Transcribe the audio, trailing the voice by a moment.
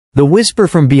The whisper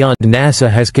from beyond.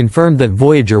 NASA has confirmed that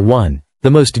Voyager 1,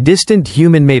 the most distant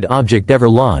human-made object ever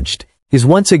launched, is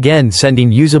once again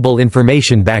sending usable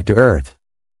information back to Earth.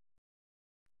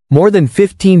 More than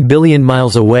 15 billion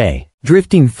miles away,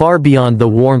 drifting far beyond the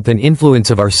warmth and influence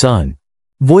of our Sun,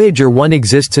 Voyager 1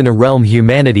 exists in a realm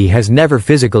humanity has never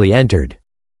physically entered.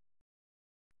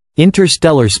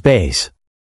 Interstellar space.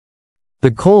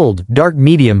 The cold, dark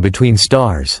medium between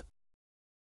stars.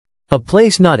 A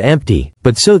place not empty,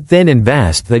 but so thin and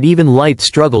vast that even light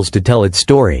struggles to tell its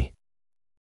story.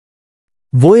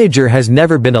 Voyager has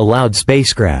never been a loud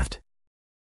spacecraft.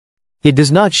 It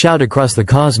does not shout across the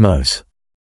cosmos.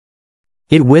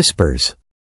 It whispers.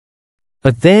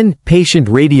 A thin, patient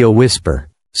radio whisper,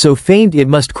 so faint it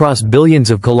must cross billions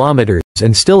of kilometers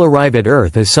and still arrive at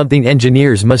Earth as something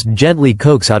engineers must gently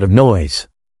coax out of noise.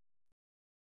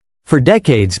 For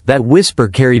decades, that whisper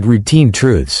carried routine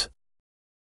truths.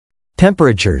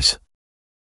 Temperatures.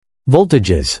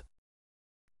 Voltages.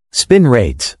 Spin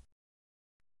rates.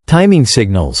 Timing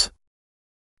signals.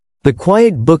 The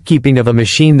quiet bookkeeping of a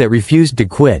machine that refused to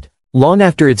quit, long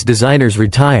after its designers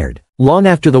retired, long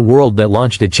after the world that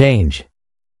launched it changed.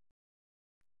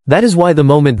 That is why the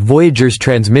moment Voyager's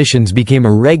transmissions became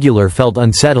irregular felt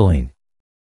unsettling.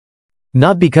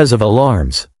 Not because of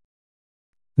alarms.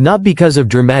 Not because of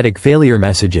dramatic failure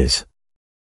messages.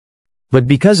 But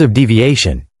because of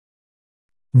deviation.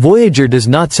 Voyager does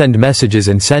not send messages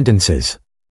in sentences.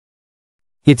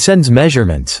 It sends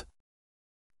measurements.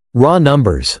 Raw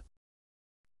numbers.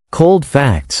 Cold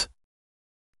facts.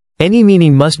 Any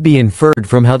meaning must be inferred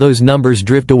from how those numbers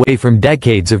drift away from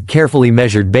decades of carefully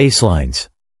measured baselines.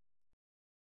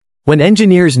 When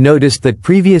engineers noticed that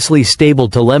previously stable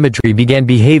telemetry began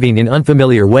behaving in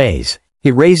unfamiliar ways,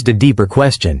 it raised a deeper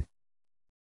question.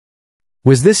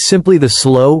 Was this simply the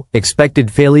slow, expected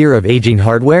failure of aging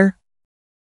hardware?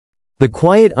 The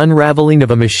quiet unraveling of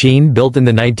a machine built in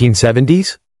the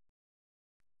 1970s?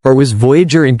 Or was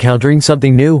Voyager encountering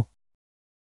something new?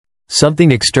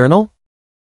 Something external?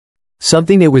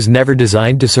 Something it was never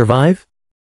designed to survive?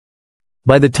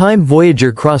 By the time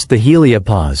Voyager crossed the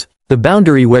heliopause, the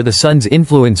boundary where the Sun's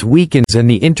influence weakens and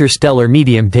the interstellar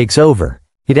medium takes over,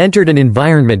 it entered an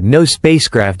environment no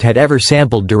spacecraft had ever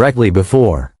sampled directly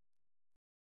before.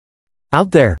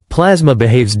 Out there, plasma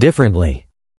behaves differently.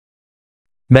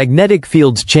 Magnetic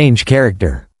fields change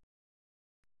character.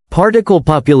 Particle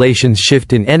populations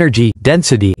shift in energy,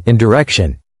 density, and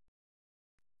direction.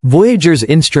 Voyager's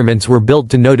instruments were built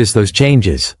to notice those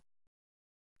changes.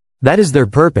 That is their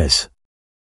purpose.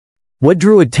 What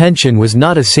drew attention was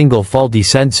not a single faulty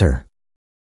sensor.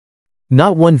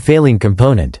 Not one failing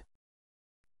component.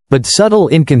 But subtle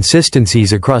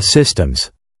inconsistencies across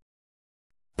systems.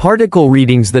 Particle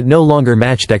readings that no longer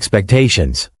matched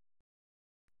expectations.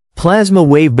 Plasma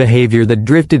wave behavior that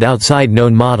drifted outside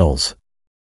known models.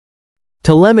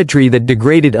 Telemetry that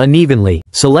degraded unevenly,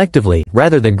 selectively,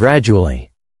 rather than gradually.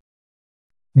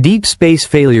 Deep space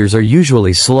failures are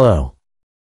usually slow.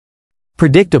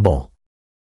 Predictable.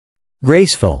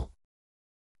 Graceful.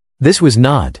 This was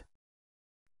not.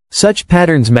 Such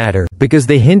patterns matter, because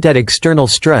they hint at external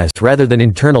stress rather than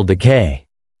internal decay.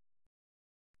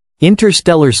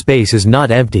 Interstellar space is not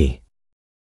empty.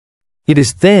 It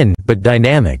is thin, but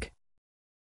dynamic.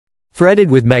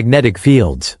 Threaded with magnetic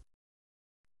fields.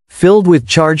 Filled with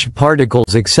charged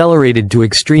particles accelerated to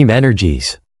extreme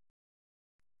energies.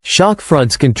 Shock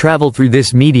fronts can travel through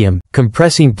this medium,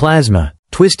 compressing plasma,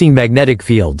 twisting magnetic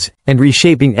fields, and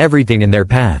reshaping everything in their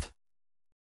path.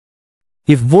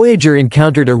 If Voyager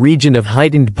encountered a region of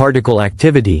heightened particle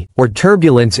activity, or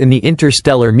turbulence in the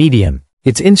interstellar medium,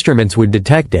 its instruments would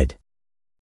detect it.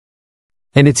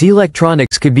 And its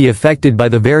electronics could be affected by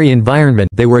the very environment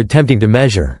they were attempting to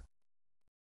measure.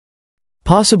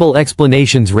 Possible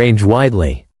explanations range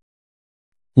widely.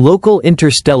 Local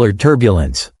interstellar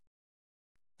turbulence.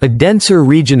 A denser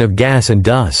region of gas and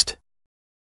dust.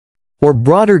 Or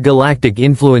broader galactic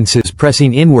influences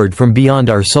pressing inward from beyond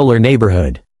our solar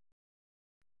neighborhood.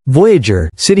 Voyager,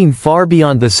 sitting far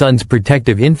beyond the Sun's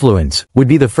protective influence, would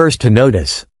be the first to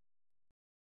notice.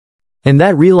 And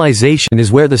that realization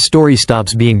is where the story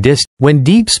stops being distant. When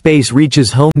deep space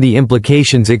reaches home, the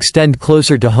implications extend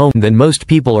closer to home than most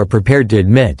people are prepared to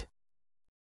admit.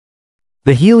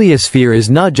 The heliosphere is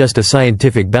not just a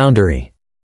scientific boundary.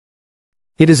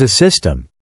 It is a system.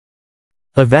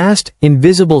 A vast,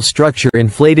 invisible structure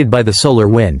inflated by the solar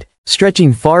wind,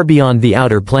 stretching far beyond the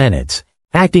outer planets,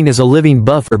 acting as a living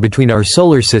buffer between our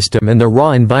solar system and the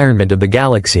raw environment of the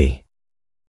galaxy.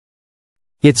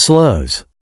 It slows.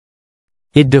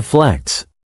 It deflects.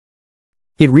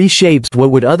 It reshapes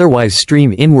what would otherwise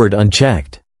stream inward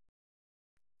unchecked.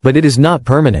 But it is not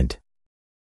permanent.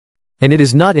 And it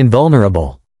is not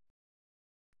invulnerable.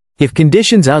 If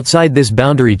conditions outside this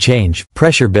boundary change,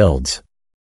 pressure builds.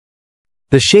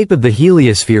 The shape of the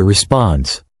heliosphere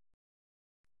responds.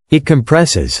 It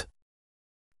compresses.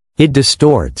 It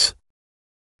distorts.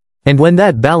 And when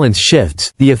that balance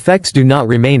shifts, the effects do not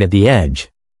remain at the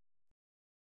edge.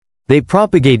 They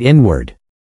propagate inward.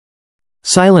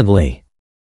 Silently.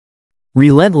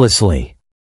 Relentlessly.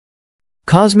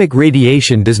 Cosmic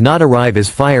radiation does not arrive as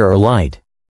fire or light.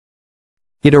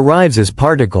 It arrives as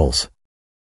particles.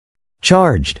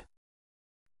 Charged.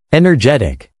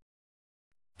 Energetic.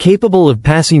 Capable of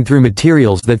passing through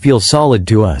materials that feel solid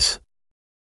to us.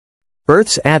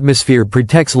 Earth's atmosphere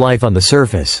protects life on the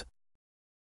surface.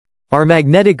 Our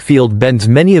magnetic field bends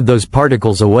many of those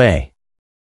particles away.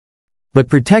 But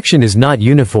protection is not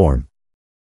uniform.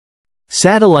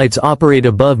 Satellites operate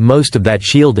above most of that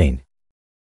shielding.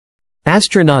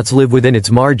 Astronauts live within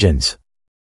its margins.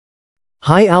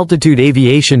 High-altitude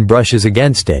aviation brushes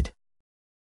against it.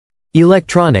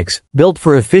 Electronics, built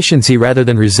for efficiency rather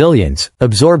than resilience,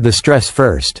 absorb the stress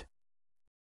first.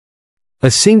 A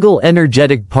single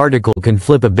energetic particle can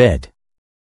flip a bit.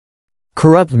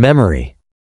 Corrupt memory.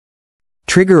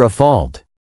 Trigger a fault.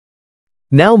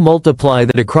 Now multiply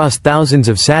that across thousands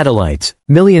of satellites,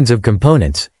 millions of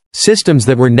components, systems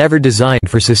that were never designed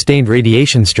for sustained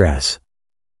radiation stress.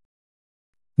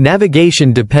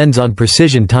 Navigation depends on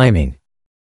precision timing.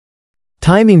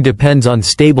 Timing depends on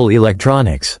stable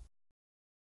electronics.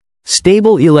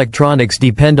 Stable electronics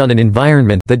depend on an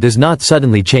environment that does not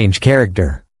suddenly change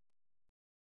character.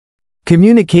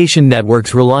 Communication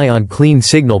networks rely on clean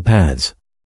signal paths.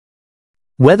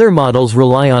 Weather models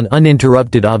rely on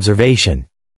uninterrupted observation.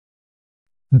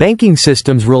 Banking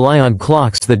systems rely on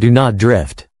clocks that do not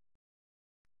drift.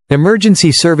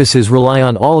 Emergency services rely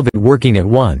on all of it working at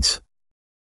once.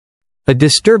 A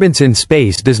disturbance in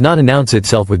space does not announce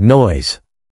itself with noise.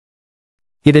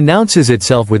 It announces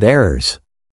itself with errors.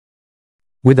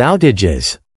 With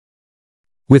outages.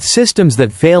 With systems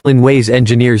that fail in ways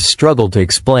engineers struggle to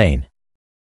explain.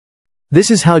 This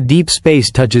is how deep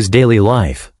space touches daily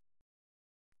life.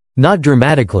 Not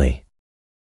dramatically,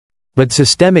 but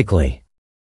systemically.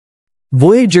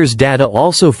 Voyager's data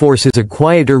also forces a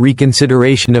quieter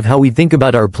reconsideration of how we think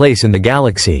about our place in the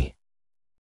galaxy.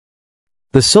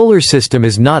 The solar system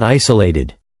is not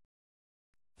isolated.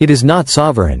 It is not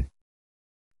sovereign.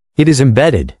 It is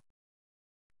embedded.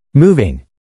 Moving.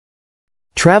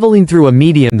 Traveling through a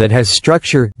medium that has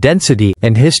structure, density,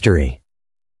 and history.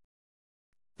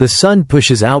 The sun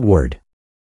pushes outward.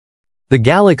 The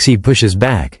galaxy pushes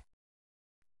back.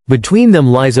 Between them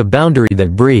lies a boundary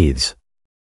that breathes.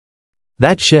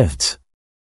 That shifts.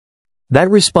 That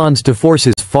responds to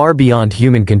forces far beyond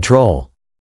human control.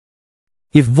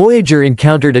 If Voyager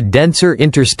encountered a denser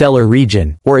interstellar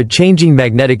region, or a changing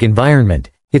magnetic environment,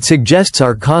 it suggests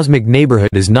our cosmic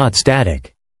neighborhood is not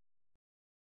static.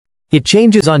 It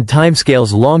changes on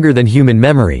timescales longer than human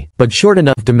memory, but short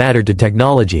enough to matter to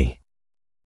technology.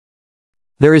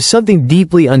 There is something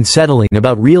deeply unsettling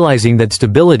about realizing that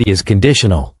stability is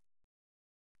conditional.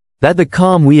 That the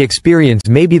calm we experience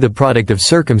may be the product of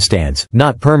circumstance,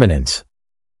 not permanence.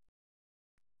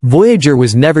 Voyager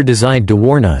was never designed to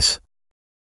warn us.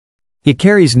 It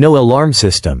carries no alarm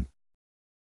system.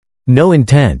 No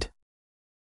intent.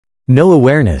 No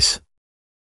awareness.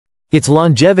 Its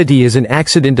longevity is an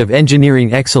accident of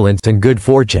engineering excellence and good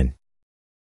fortune.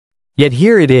 Yet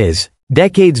here it is,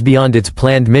 decades beyond its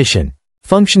planned mission,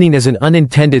 functioning as an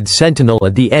unintended sentinel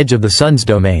at the edge of the sun's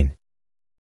domain.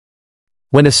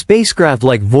 When a spacecraft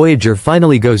like Voyager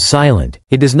finally goes silent,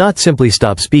 it does not simply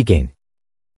stop speaking.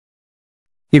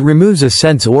 It removes a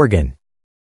sense organ.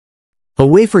 A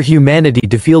way for humanity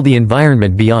to feel the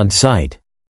environment beyond sight.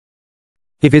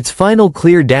 If its final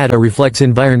clear data reflects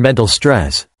environmental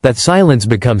stress, that silence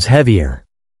becomes heavier.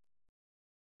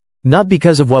 Not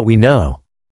because of what we know,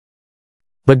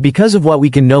 but because of what we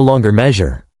can no longer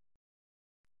measure.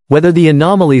 Whether the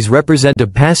anomalies represent a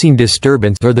passing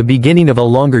disturbance or the beginning of a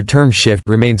longer-term shift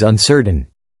remains uncertain.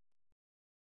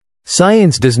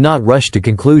 Science does not rush to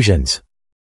conclusions.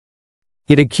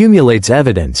 It accumulates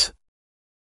evidence.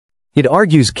 It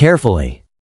argues carefully.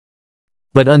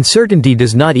 But uncertainty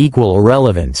does not equal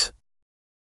irrelevance.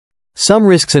 Some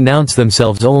risks announce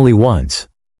themselves only once.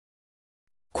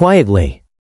 Quietly.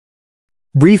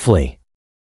 Briefly.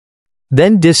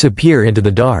 Then disappear into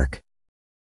the dark.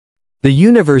 The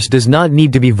universe does not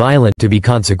need to be violent to be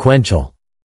consequential.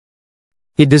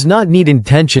 It does not need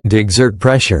intention to exert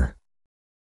pressure.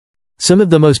 Some of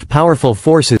the most powerful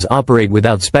forces operate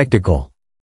without spectacle.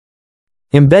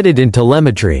 Embedded in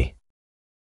telemetry.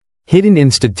 hidden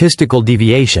in statistical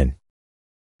deviation.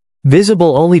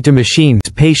 Visible only to machines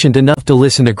patient enough to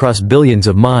listen across billions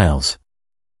of miles.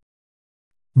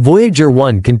 Voyager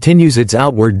 1 continues its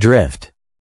outward drift.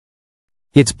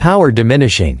 Its power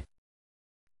diminishing.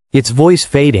 Its voice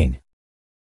fading.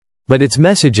 But its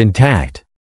message intact.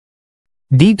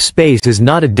 Deep space is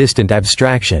not a distant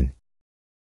abstraction.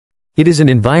 It is an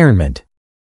environment.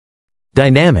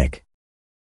 Dynamic.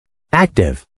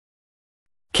 Active.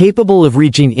 Capable of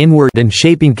reaching inward and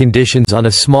shaping conditions on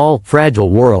a small, fragile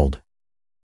world.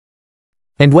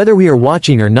 And whether we are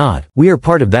watching or not, we are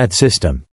part of that system.